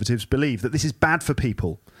Conservatives believe that this is bad for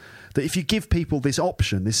people, that if you give people this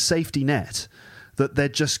option, this safety net, that they're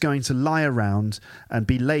just going to lie around and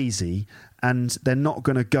be lazy, and they're not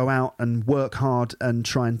going to go out and work hard and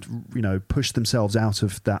try and, you know, push themselves out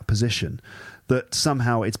of that position. That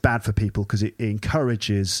somehow it's bad for people because it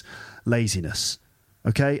encourages laziness.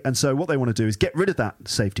 Okay? And so what they want to do is get rid of that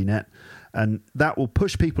safety net, and that will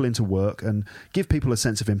push people into work and give people a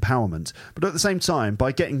sense of empowerment. But at the same time,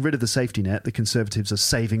 by getting rid of the safety net, the Conservatives are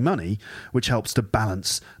saving money, which helps to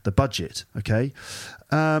balance the budget. Okay?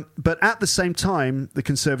 But at the same time, the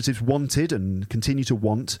Conservatives wanted and continue to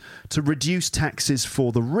want to reduce taxes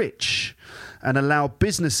for the rich and allow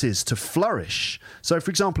businesses to flourish. So,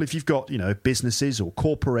 for example, if you've got, you know, businesses or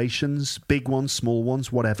corporations, big ones, small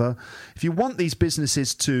ones, whatever, if you want these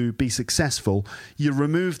businesses to be successful, you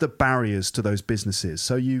remove the barriers to those businesses.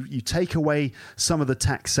 So you take away some of the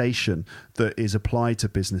taxation that is applied to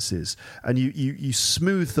businesses, and you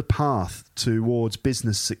smooth the path towards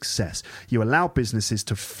business success. You allow businesses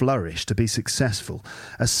to flourish, to be successful,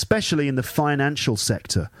 especially in the financial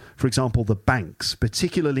sector. For example, the banks,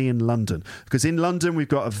 particularly in London, because in London we've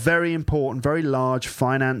got a very important, very large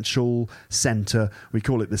financial centre. We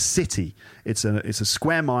call it the City. It's a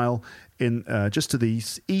square mile in just to the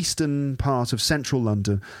eastern part of central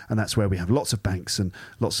London, and that's where we have lots of banks and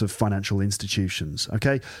lots of financial institutions.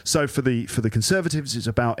 Okay, so for the Conservatives, it's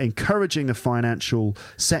about encouraging the financial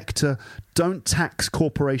sector. Don't tax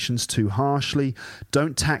corporations too harshly.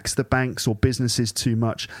 Don't tax the banks or businesses too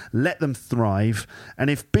much. Let them thrive. And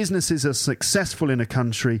if businesses are successful in a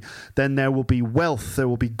country, then there will be wealth, there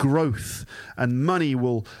will be growth, and money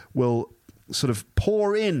will sort of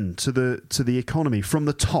pour in to the economy from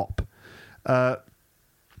the top.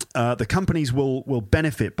 The companies will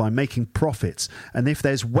benefit by making profits, and if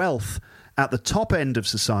there's wealth at the top end of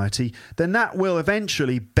society, then that will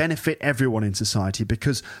eventually benefit everyone in society,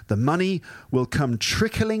 because the money will come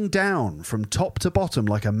trickling down from top to bottom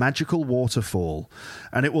like a magical waterfall,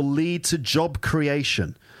 and it will lead to job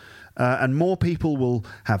creation, and more people will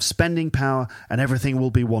have spending power, and everything will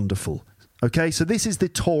be wonderful. Okay, so this is the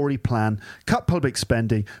Tory plan: cut public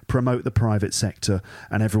spending, promote the private sector,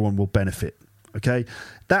 and everyone will benefit. Okay,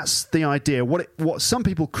 that's the idea. What some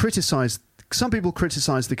people criticise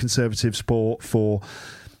the Conservatives for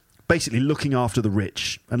basically looking after the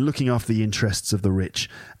rich and looking after the interests of the rich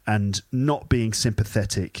and not being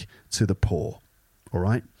sympathetic to the poor. All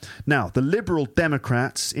right. Now, the Liberal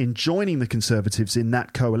Democrats, in joining the Conservatives in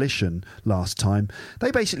that coalition last time,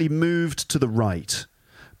 they basically moved to the right,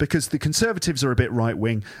 because the Conservatives are a bit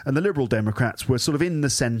right-wing and the Liberal Democrats were sort of in the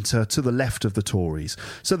centre to the left of the Tories.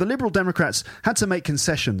 So the Liberal Democrats had to make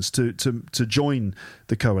concessions to join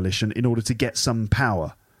the coalition in order to get some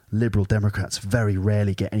power. Liberal Democrats very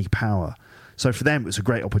rarely get any power. So for them, it was a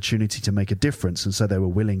great opportunity to make a difference, and so they were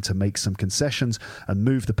willing to make some concessions and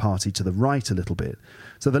move the party to the right a little bit.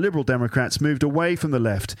 So the Liberal Democrats moved away from the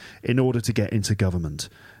left in order to get into government.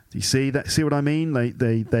 Do you see that? See what I mean?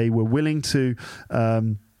 They were willing to...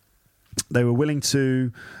 They were willing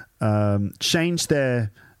to change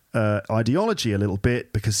their ideology a little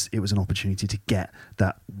bit because it was an opportunity to get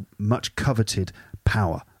that much coveted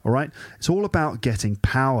power. All right? It's all about getting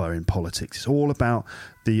power in politics. It's all about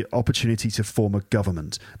the opportunity to form a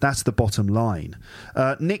government. That's the bottom line.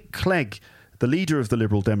 Nick Clegg, the leader of the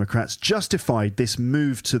Liberal Democrats, justified this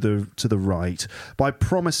move to the right by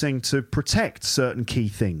promising to protect certain key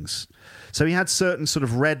things. So he had certain sort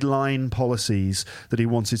of red line policies that he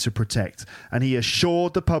wanted to protect, and he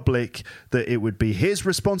assured the public that it would be his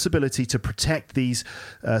responsibility to protect these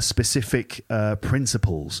specific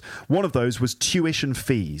principles. One of those was tuition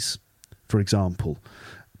fees, for example.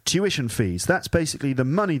 Tuition fees, that's basically the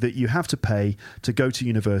money that you have to pay to go to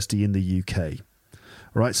university in the UK.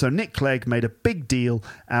 Right, so Nick Clegg made a big deal.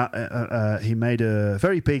 He made a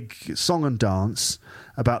very big song and dance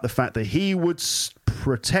about the fact that he would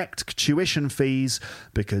protect tuition fees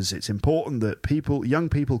because it's important that young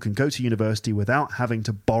people can go to university without having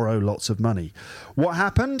to borrow lots of money. What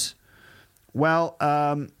happened? Well,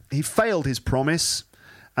 he failed his promise,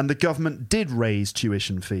 and the government did raise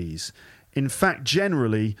tuition fees. In fact,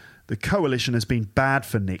 generally, the coalition has been bad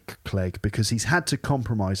for Nick Clegg because he's had to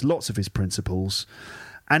compromise lots of his principles,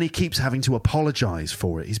 and he keeps having to apologise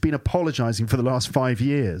for it. He's been apologising for the last 5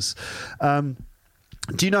 years. Do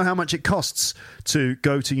you know how much it costs to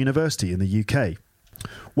go to university in the UK?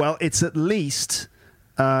 Well, it's at least,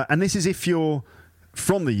 and this is if you're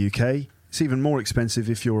from the UK, it's even more expensive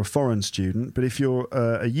if you're a foreign student, but if you're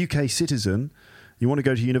a UK citizen, you want to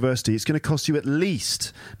go to university, it's going to cost you at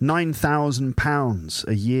least £9,000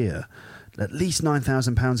 a year. At least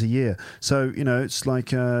 £9,000 a year. So, it's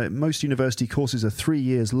like most university courses are 3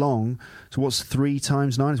 years long. So what's 3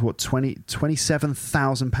 times 9? Is what,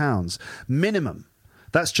 £27,000 minimum.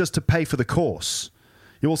 That's just to pay for the course.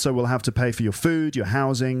 You also will have to pay for your food, your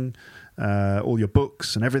housing, all your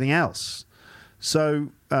books and everything else.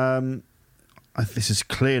 So this is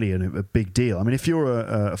clearly a big deal. I mean, if you're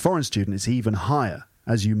a foreign student, it's even higher,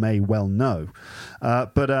 as you may well know.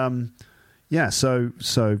 So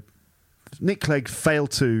Nick Clegg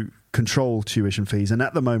failed to control tuition fees, and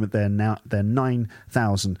at the moment they're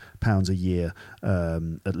 £9,000 a year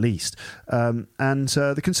at least.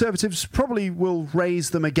 The Conservatives probably will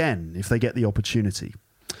raise them again if they get the opportunity.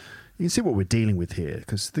 You can see what we're dealing with here,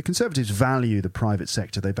 because the Conservatives value the private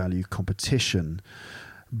sector, they value competition.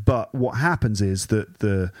 But what happens is that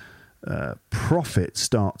the profit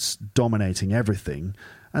starts dominating everything,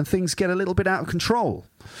 and things get a little bit out of control.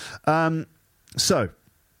 So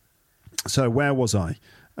where was I?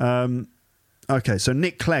 Okay, so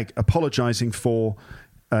Nick Clegg apologising for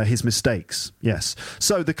his mistakes. Yes.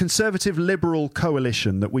 So the Conservative Liberal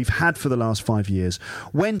coalition that we've had for the last 5 years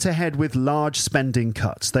went ahead with large spending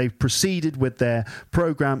cuts. They proceeded with their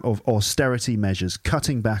programme of austerity measures,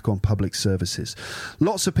 cutting back on public services.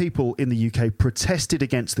 Lots of people in the UK protested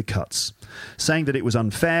against the cuts, saying that it was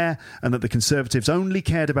unfair and that the Conservatives only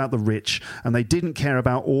cared about the rich and they didn't care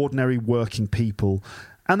about ordinary working people.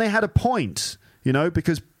 And they had a point,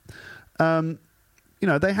 because,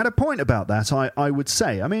 they had a point about that, I would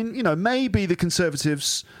say. I mean, maybe the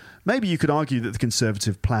Conservatives, maybe you could argue that the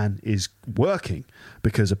Conservative plan is working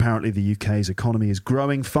because apparently the UK's economy is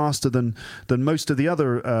growing faster than most of the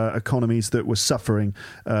other economies that were suffering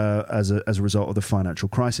as a result of the financial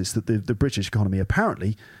crisis, that the British economy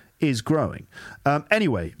apparently is growing.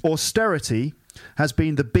 Anyway, austerity has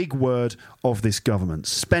been the big word of this government.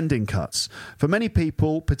 Spending cuts. For many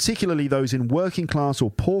people, particularly those in working class or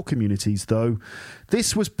poor communities, though,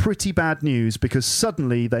 this was pretty bad news because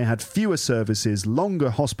suddenly they had fewer services,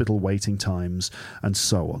 longer hospital waiting times, and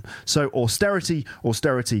so on. So austerity,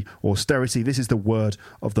 austerity, austerity. This is the word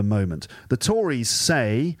of the moment. The Tories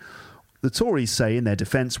say in their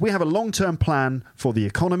defence, we have a long-term plan for the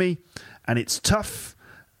economy, and it's tough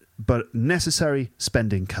but necessary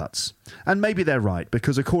spending cuts. And maybe they're right,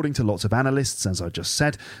 because according to lots of analysts, as I just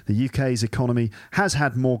said, the UK's economy has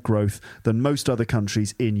had more growth than most other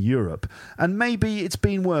countries in Europe. And maybe it's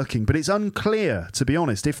been working, but it's unclear, to be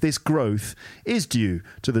honest, if this growth is due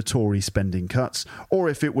to the Tory spending cuts or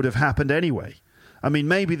if it would have happened anyway. I mean,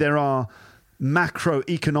 maybe there are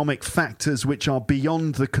macroeconomic factors which are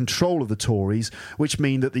beyond the control of the Tories, which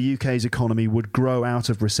mean that the UK's economy would grow out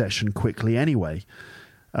of recession quickly anyway.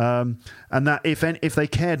 And that if they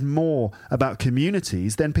cared more about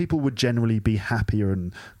communities, then people would generally be happier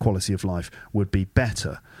and quality of life would be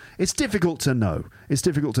better. It's difficult to know. It's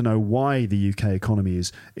difficult to know why the UK economy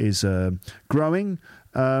is growing.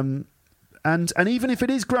 And even if it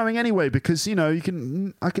is growing anyway, because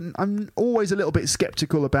I'm always a little bit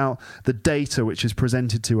sceptical about the data which is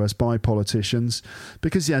presented to us by politicians,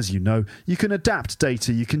 because as you know, you can adapt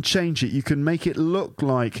data, you can change it, you can make it look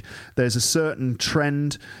like there's a certain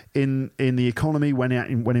trend in the economy when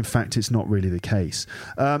in fact it's not really the case.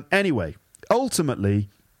 Anyway, ultimately,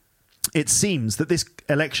 it seems that this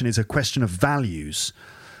election is a question of values.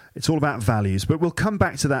 It's all about values, but we'll come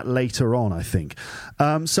back to that later on, I think.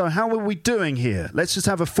 So how are we doing here? Let's just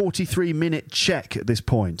have a 43-minute check at this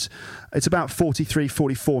point. It's about 43,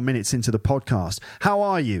 44 minutes into the podcast. How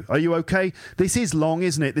are you? Are you okay? This is long,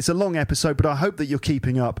 isn't it? It's a long episode, but I hope that you're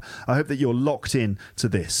keeping up. I hope that you're locked in to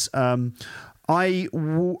this. I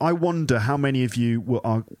wonder how many of you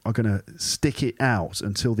are going to stick it out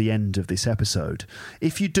until the end of this episode.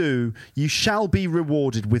 If you do, you shall be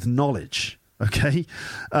rewarded with knowledge. Okay,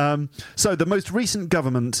 so the most recent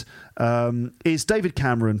government is David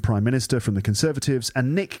Cameron, Prime Minister from the Conservatives,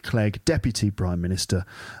 and Nick Clegg, Deputy Prime Minister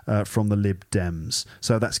from the Lib Dems.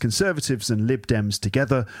 So that's Conservatives and Lib Dems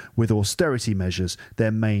together with austerity measures,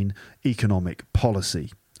 their main economic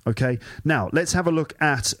policy. Okay, now let's have a look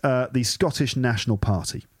at the Scottish National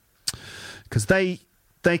Party, because they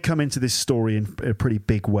come into this story in a pretty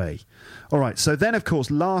big way. All right, so then, of course,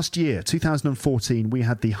 last year, 2014, we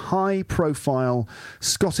had the high-profile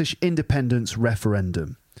Scottish independence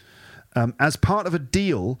referendum. As part of a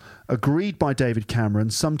deal agreed by David Cameron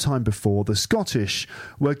sometime before, the Scottish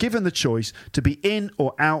were given the choice to be in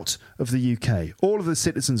or out of the UK. All of the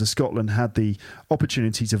citizens of Scotland had the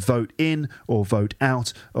opportunity to vote in or vote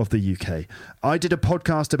out of the UK. I did a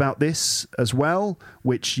podcast about this as well,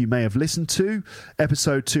 which you may have listened to,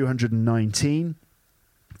 episode 219.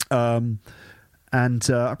 And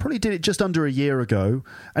I probably did it just under a year ago,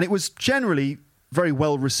 and it was generally very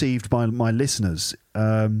well received by my listeners.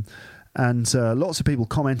 And lots of people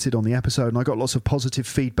commented on the episode, and I got lots of positive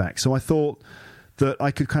feedback. So I thought that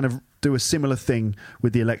I could kind of do a similar thing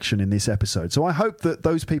with the election in this episode. So I hope that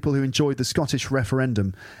those people who enjoyed the Scottish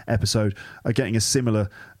referendum episode are getting a similar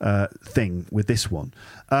thing with this one.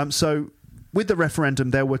 So with the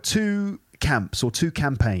referendum, there were two camps or two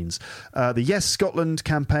campaigns, the Yes Scotland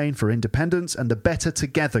campaign for independence and the Better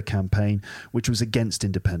Together campaign, which was against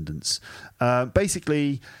independence.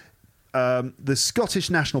 Basically, the Scottish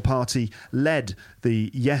National Party led the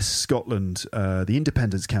Yes Scotland, the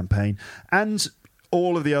independence campaign, and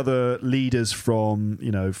all of the other leaders from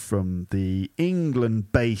the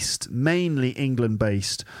mainly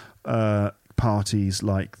England-based parties,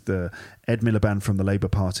 like the Ed Miliband from the Labour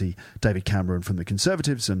Party, David Cameron from the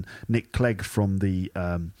Conservatives, and Nick Clegg from the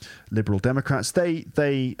Liberal Democrats. They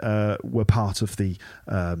were part of the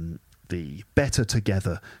Better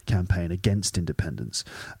Together campaign against independence.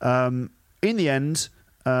 In the end,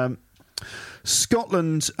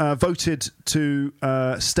 Scotland voted to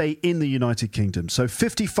stay in the United Kingdom. So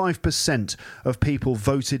 55% of people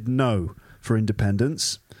voted no for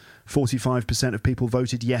independence. 45% of people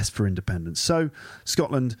voted yes for independence. So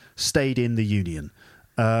Scotland stayed in the Union.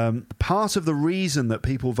 Part of the reason that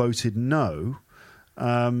people voted no,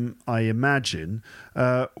 I imagine,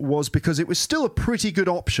 was because it was still a pretty good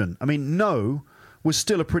option. I mean, no was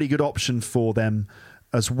still a pretty good option for them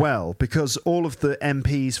as well, because all of the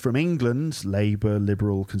MPs from England, Labour,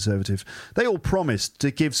 Liberal, Conservative, they all promised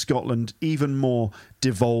to give Scotland even more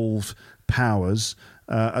devolved powers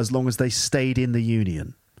as long as they stayed in the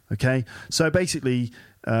Union. Okay, so basically,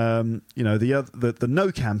 the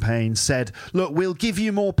No campaign said, "Look, we'll give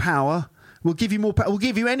you more power. We'll give you more. We'll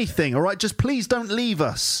give you anything. All right, just please don't leave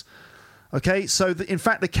us." Okay, so in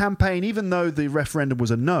fact, the campaign, even though the referendum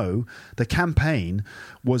was a no, the campaign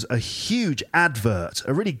was a huge advert,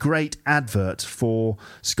 a really great advert for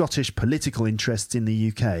Scottish political interests in the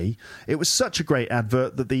UK. It was such a great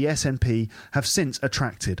advert that the SNP have since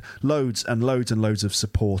attracted loads and loads and loads of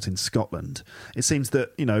support in Scotland. It seems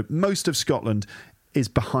that, most of Scotland is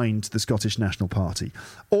behind the Scottish National Party.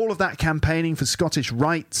 All of that campaigning for Scottish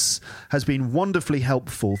rights has been wonderfully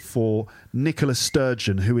helpful for Nicola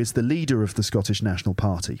Sturgeon, who is the leader of the Scottish National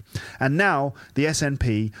Party. And now the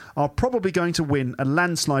SNP are probably going to win a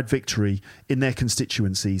landslide victory in their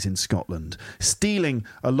constituencies in Scotland, stealing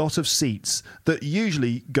a lot of seats that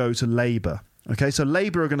usually go to Labour. Okay, so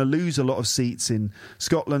Labour are going to lose a lot of seats in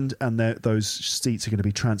Scotland, and those seats are going to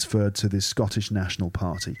be transferred to the Scottish National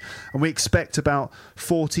Party. And we expect about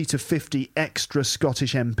 40 to 50 extra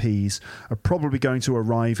Scottish MPs are probably going to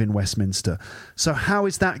arrive in Westminster. So how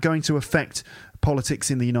is that going to affect politics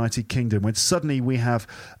in the United Kingdom, when suddenly we have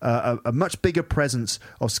a much bigger presence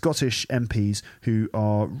of Scottish MPs who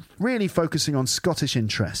are really focusing on Scottish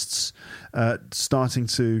interests, starting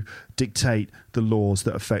to dictate the laws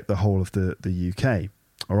that affect the whole of the UK.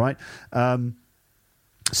 All right.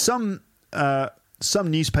 Some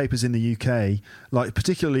newspapers in the UK, like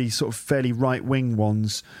particularly sort of fairly right-wing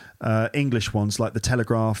ones, English ones like the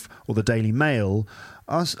Telegraph or the Daily Mail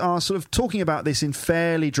are sort of talking about this in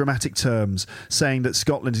fairly dramatic terms, saying that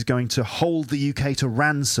Scotland is going to hold the UK to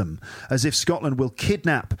ransom, as if Scotland will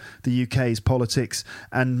kidnap the UK's politics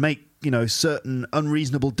and make certain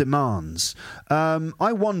unreasonable demands.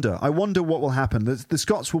 I wonder what will happen. The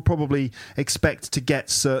Scots will probably expect to get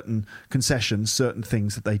certain concessions, certain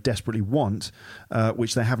things that they desperately want,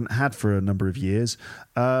 which they haven't had for a number of years.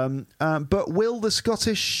 But will the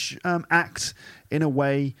Scottish act in a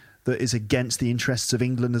way that is against the interests of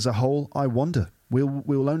England as a whole? I wonder.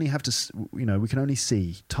 We'll only have to, we can only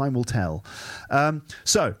see. Time will tell.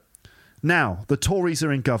 So now the Tories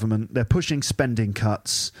are in government. They're pushing spending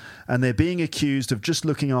cuts, and they're being accused of just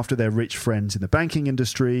looking after their rich friends in the banking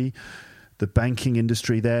industry. The banking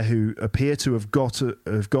industry there, who appear to have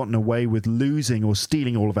gotten away with losing or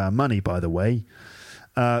stealing all of our money, by the way.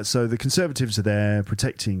 So the Conservatives are there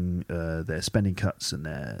protecting their spending cuts and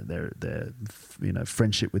their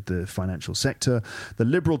friendship with the financial sector. The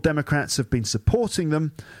Liberal Democrats have been supporting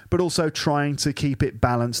them, but also trying to keep it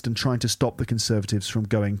balanced and trying to stop the Conservatives from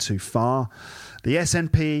going too far. The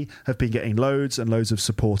SNP have been getting loads and loads of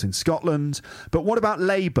support in Scotland. But what about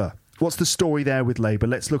Labour? What's the story there with Labour?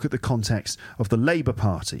 Let's look at the context of the Labour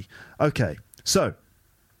Party. Okay, so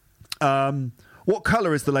what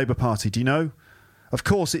colour is the Labour Party? Do you know? Of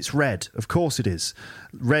course it's red. Of course it is.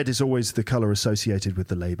 Red is always the colour associated with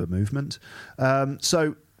the Labour movement.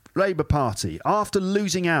 So Labour Party, after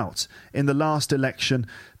losing out in the last election,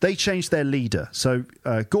 they changed their leader. So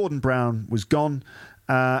Gordon Brown was gone,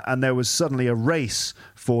 and there was suddenly a race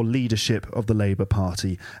for leadership of the Labour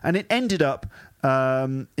Party. And it ended up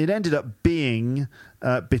being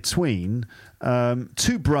between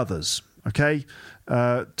two brothers. Okay,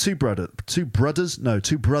 two brothers,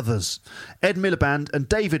 Ed Miliband and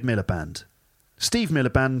David Miliband. Steve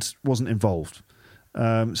Miliband wasn't involved.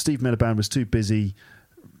 Steve Miliband was too busy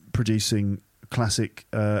producing classic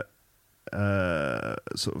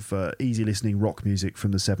easy listening rock music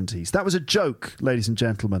from the 70s. That was a joke, ladies and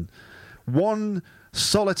gentlemen. One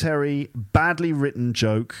solitary, badly written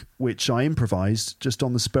joke, which I improvised just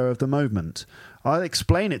on the spur of the moment. I'll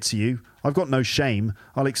explain it to you. I've got no shame.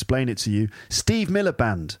 I'll explain it to you. Steve Miller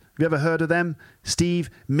Band. Have you ever heard of them? Steve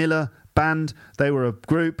Miller Band. They were a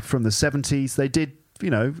group from the 70s. They did,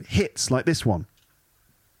 hits like this one.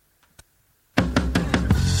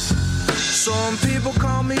 Some people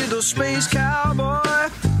call me the space cowboy.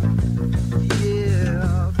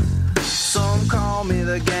 Yeah. Some call me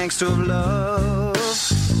the gangster of love.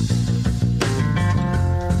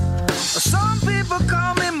 Some people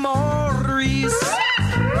call me Maurice,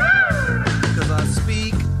 'cause I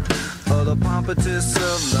speak of the pompatus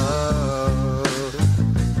of love.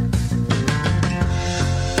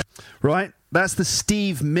 Right, that's the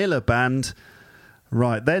Steve Miller Band.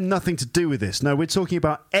 Right, they're nothing to do with this. No, we're talking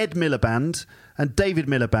about Ed Miliband and David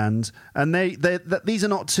Miliband, and these are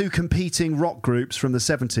not two competing rock groups from the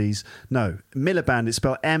 70s. No, Miliband is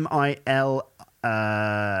spelled M-I-L.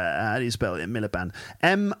 How do you spell it? Miliband.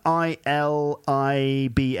 M-I-L-I-B-A-N-D.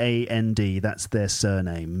 That's their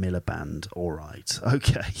surname, Miliband. All right.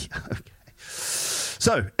 Okay.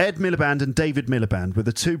 So, Ed Miliband and David Miliband were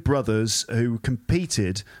the two brothers who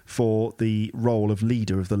competed for the role of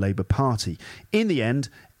leader of the Labour Party. In the end,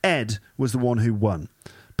 Ed was the one who won.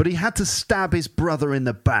 But he had to stab his brother in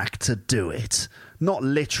the back to do it. Not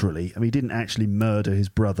literally. I mean, he didn't actually murder his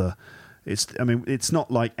brother. It's not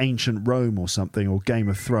like ancient Rome or something, or Game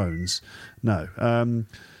of Thrones. No.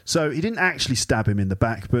 So he didn't actually stab him in the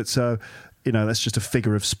back, but that's just a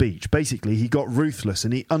figure of speech. Basically, he got ruthless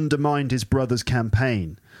and he undermined his brother's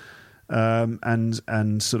campaign,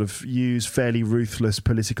 and sort of used fairly ruthless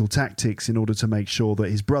political tactics in order to make sure that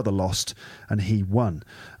his brother lost and he won.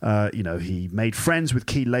 He made friends with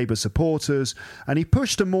key Labour supporters and he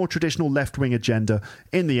pushed a more traditional left-wing agenda.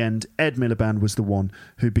 In the end, Ed Miliband was the one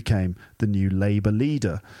who became the new Labour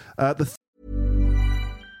leader.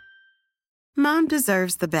 Mom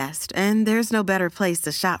deserves the best, and there's no better place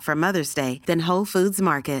to shop for Mother's Day than Whole Foods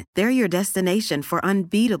Market. They're your destination for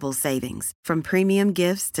unbeatable savings, from premium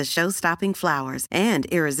gifts to show-stopping flowers and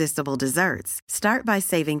irresistible desserts. Start by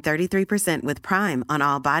saving 33% with Prime on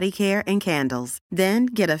all body care and candles. Then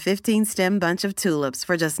get a 15-stem bunch of tulips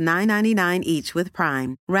for just $9.99 each with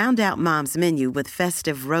Prime. Round out Mom's menu with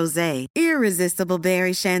festive rosé, irresistible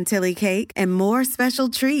berry chantilly cake, and more special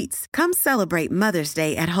treats. Come celebrate Mother's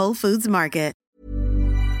Day at Whole Foods Market.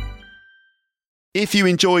 If you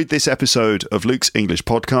enjoyed this episode of Luke's English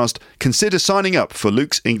Podcast, consider signing up for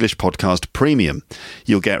Luke's English Podcast Premium.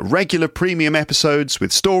 You'll get regular premium episodes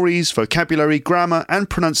with stories, vocabulary, grammar and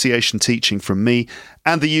pronunciation teaching from me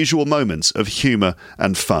and the usual moments of humour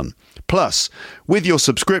and fun. Plus, with your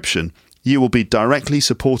subscription, you will be directly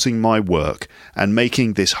supporting my work and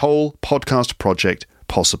making this whole podcast project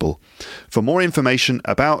possible. For more information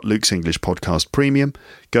about Luke's English Podcast Premium,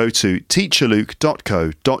 go to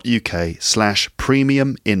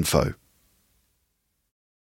teacherluke.co.uk/premium info.